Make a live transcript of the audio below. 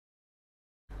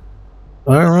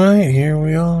All right, here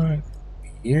we are.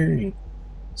 Here he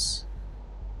is.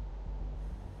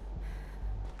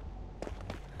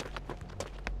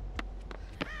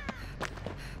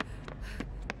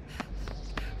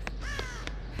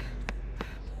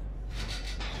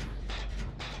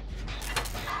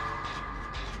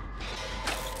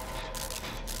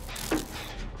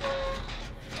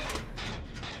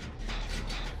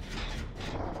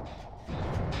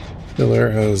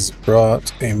 Killer has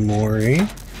brought a Mori.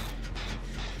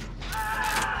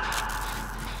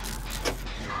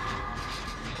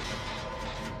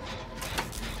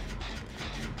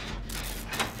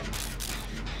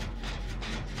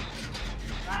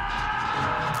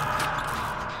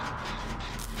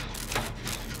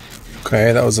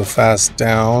 Okay, that was a fast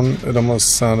down. It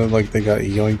almost sounded like they got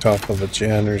yoinked off of a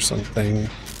gen or something.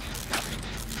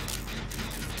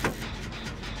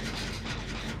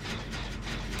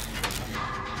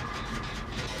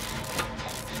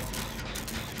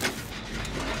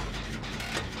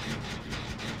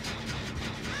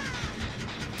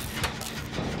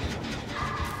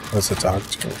 That's a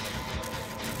doctor.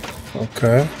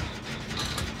 Okay.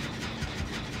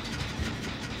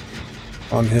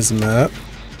 On his map.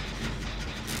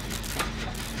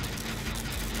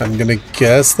 I'm gonna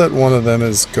guess that one of them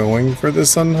is going for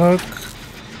this unhook.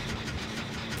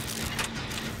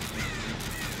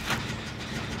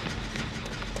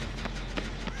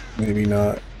 Maybe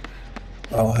not.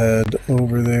 I'll head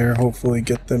over there, hopefully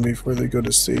get them before they go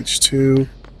to stage 2.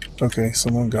 Okay,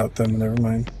 someone got them, never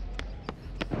mind.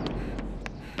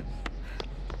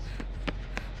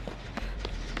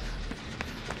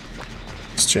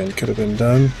 This gen could have been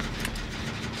done.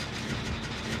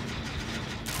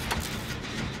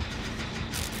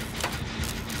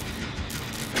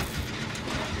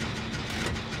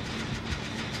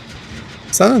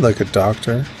 Sounded like a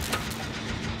doctor.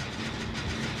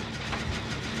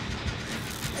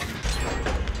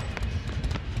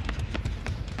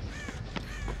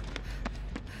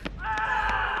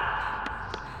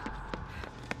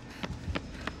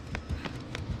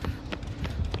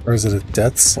 Or is it a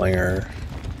death slinger?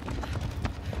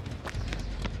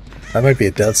 That might be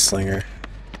a death slinger.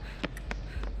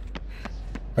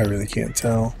 I really can't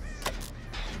tell.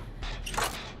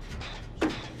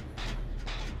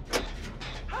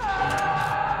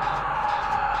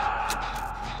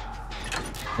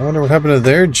 I wonder what happened to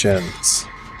their gens.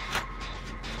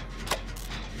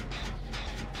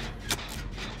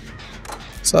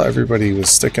 Saw everybody was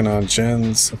sticking on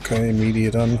gens. Okay,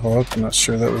 immediate unhook. I'm not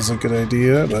sure that was a good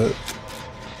idea, but...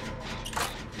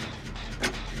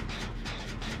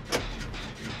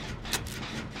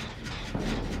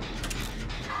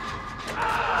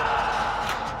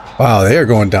 Wow, they are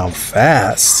going down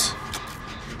fast.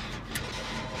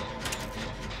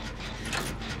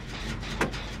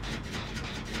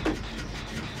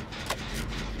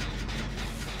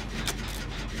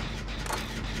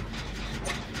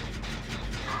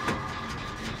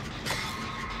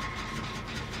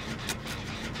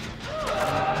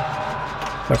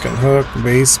 Second hook,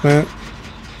 basement.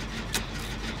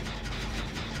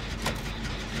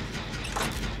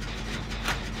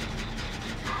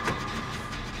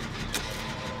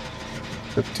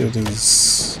 Cryptid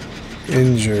is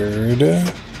injured.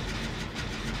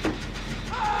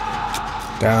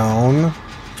 Down.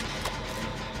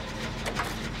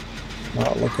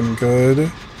 Not looking good.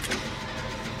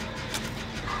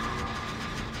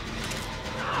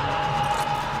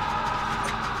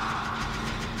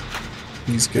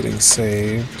 He's getting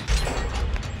saved.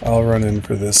 I'll run in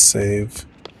for this save.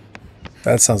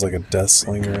 That sounds like a death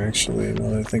slinger, actually, now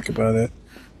that I think about it.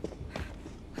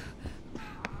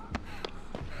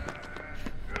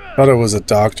 Thought it was a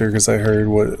doctor because I heard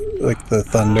what, like the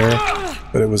thunder,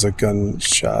 but it was a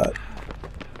gunshot.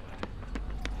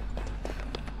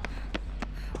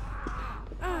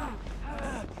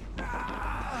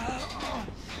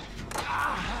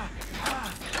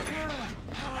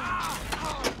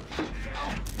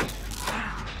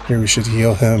 Here, we should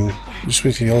heal him. We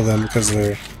should heal them because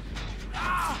they're...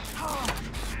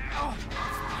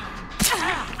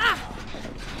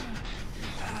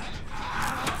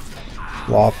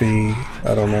 Floppy.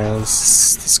 I don't know.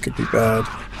 This could be bad.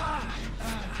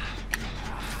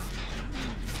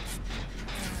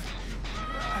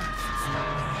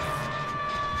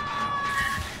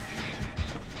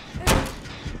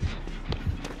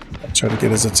 I'll try to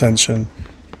get his attention.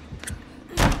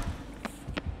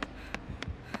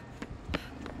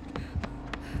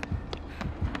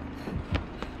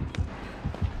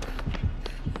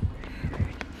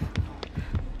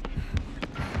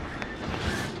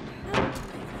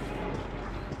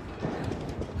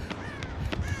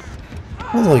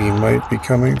 Looks like he might be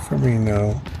coming for me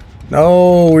now.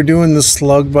 No, we're doing the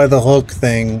slug by the hook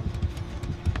thing.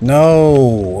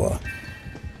 No.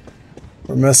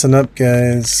 We're messing up,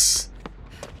 guys.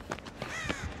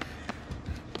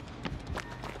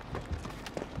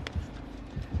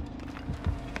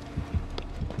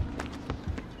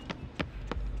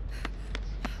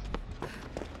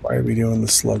 Why are we doing the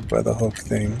slug by the hook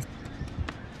thing?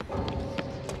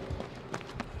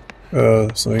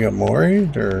 Somebody got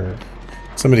Mori'd, or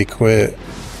somebody quit?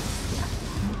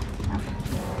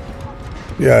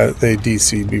 Yeah, they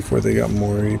DC'd before they got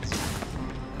Mori'd.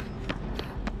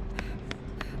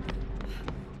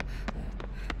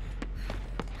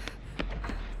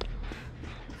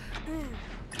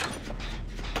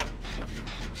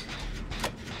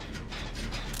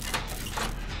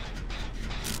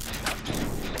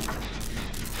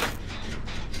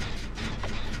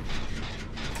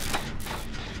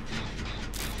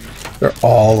 They're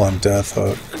all on Death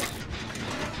Hook.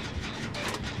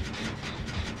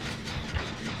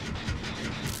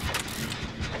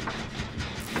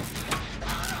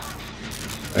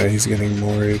 Yeah, he's getting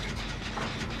Mori'd.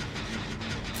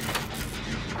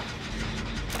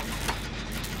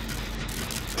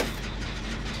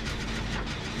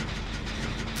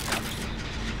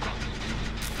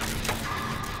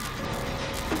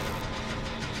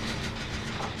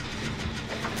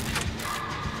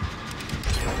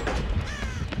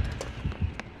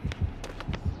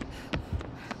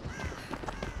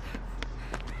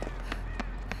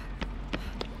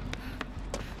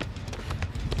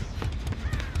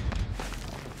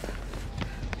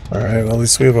 Alright, well, at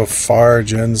least we have a far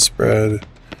gen spread.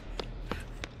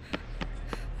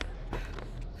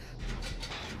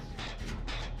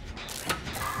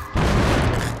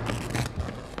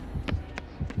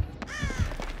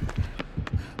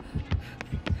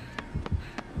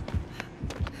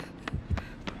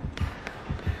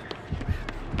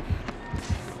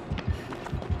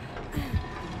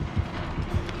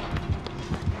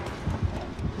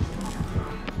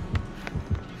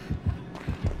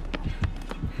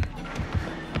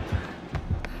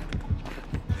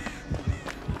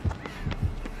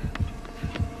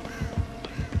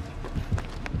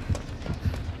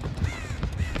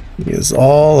 He is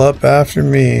all up after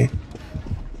me.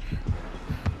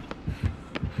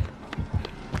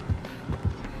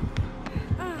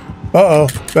 Uh-oh,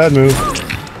 bad move.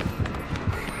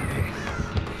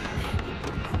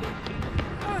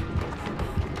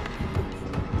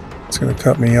 It's gonna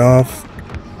cut me off.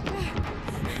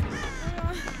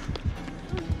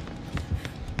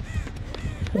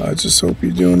 I just hope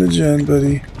you're doing a gen,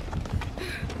 buddy.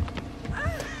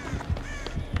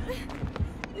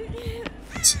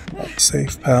 It's not a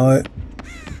safe pallet.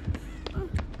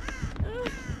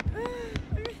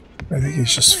 I think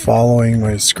he's just following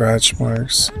my scratch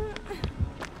marks.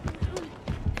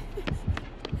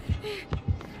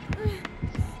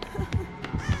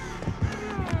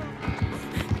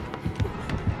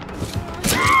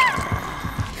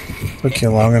 Took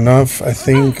you long enough. I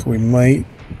think we might.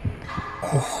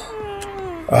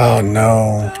 Oh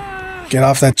no. Get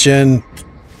off that gen.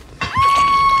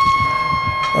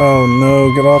 Oh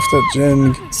no, get off that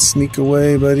gen. Sneak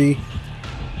away, buddy.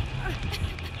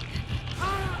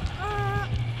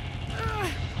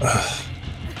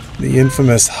 The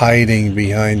infamous hiding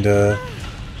behind an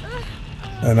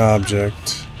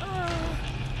object.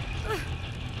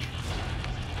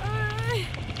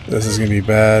 This is gonna be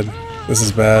bad. This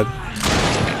is bad.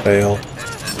 Fail.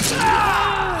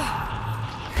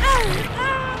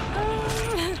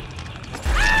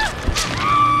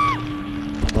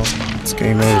 Well, it's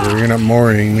game over. You're not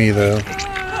mooring me though.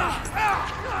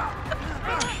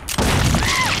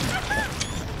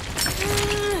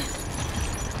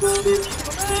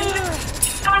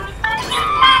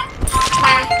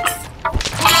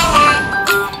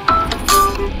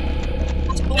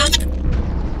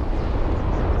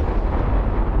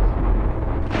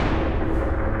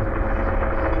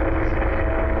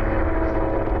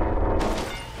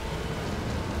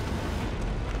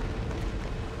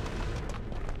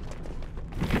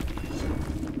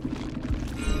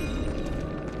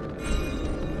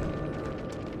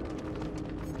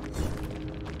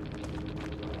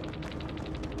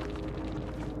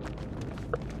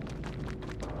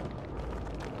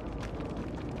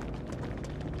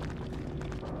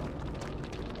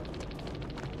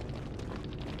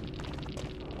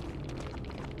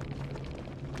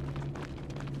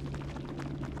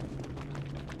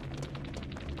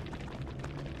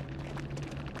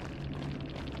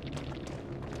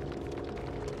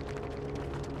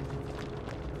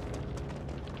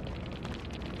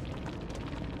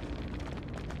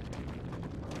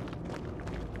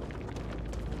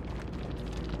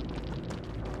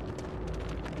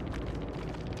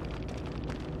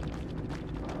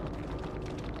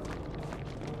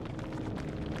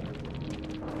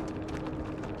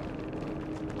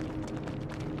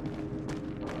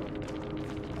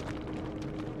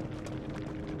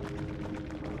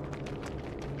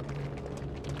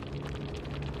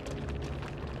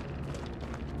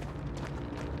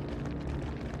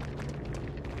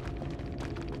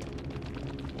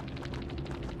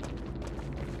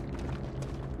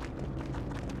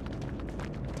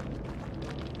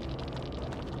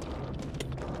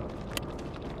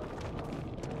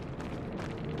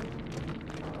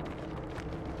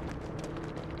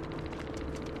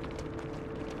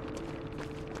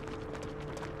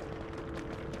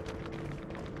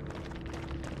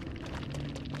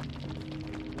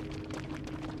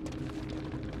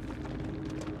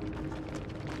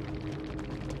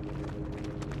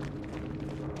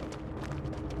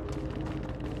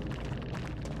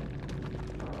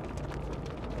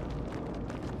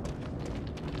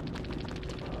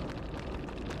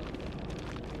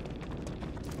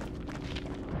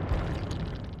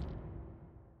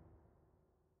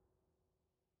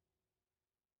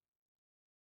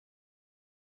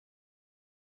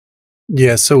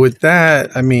 Yeah, so with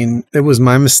that, I mean, it was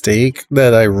my mistake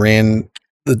that I ran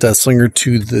the Deathslinger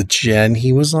to the gen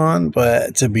he was on,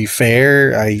 but to be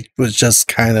fair, I was just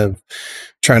kind of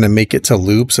trying to make it to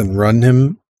loops and run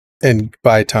him and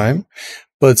buy time.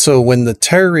 But so when the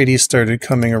terror radius started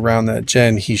coming around that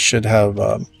gen, he should have,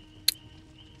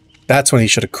 that's when he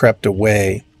should have crept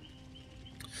away.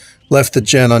 Left the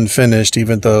gen unfinished,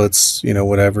 even though it's, you know,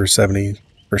 whatever, 70%,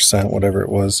 whatever it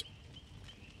was.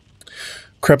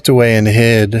 Crept away and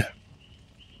hid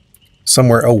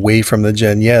somewhere away from the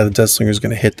gen. Yeah, the Deathslinger is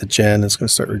going to hit the gen. It's going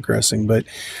to start regressing, but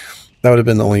that would have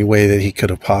been the only way that he could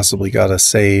have possibly got a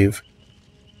save.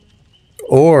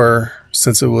 Or,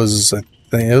 since it was, I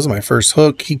think it was my first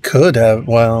hook, he could have,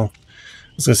 well,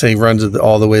 I was going to say run to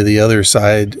all the way to the other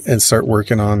side and start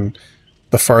working on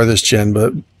the farthest gen,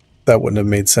 but that wouldn't have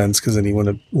made sense because then he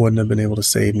wouldn't have been able to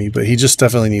save me. But he just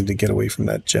definitely needed to get away from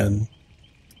that gen.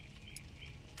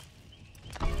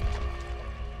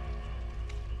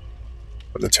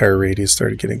 But the terror radius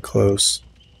started getting close.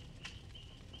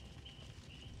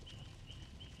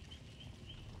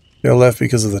 They left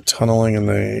because of the tunneling, and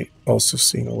they also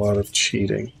seen a lot of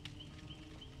cheating.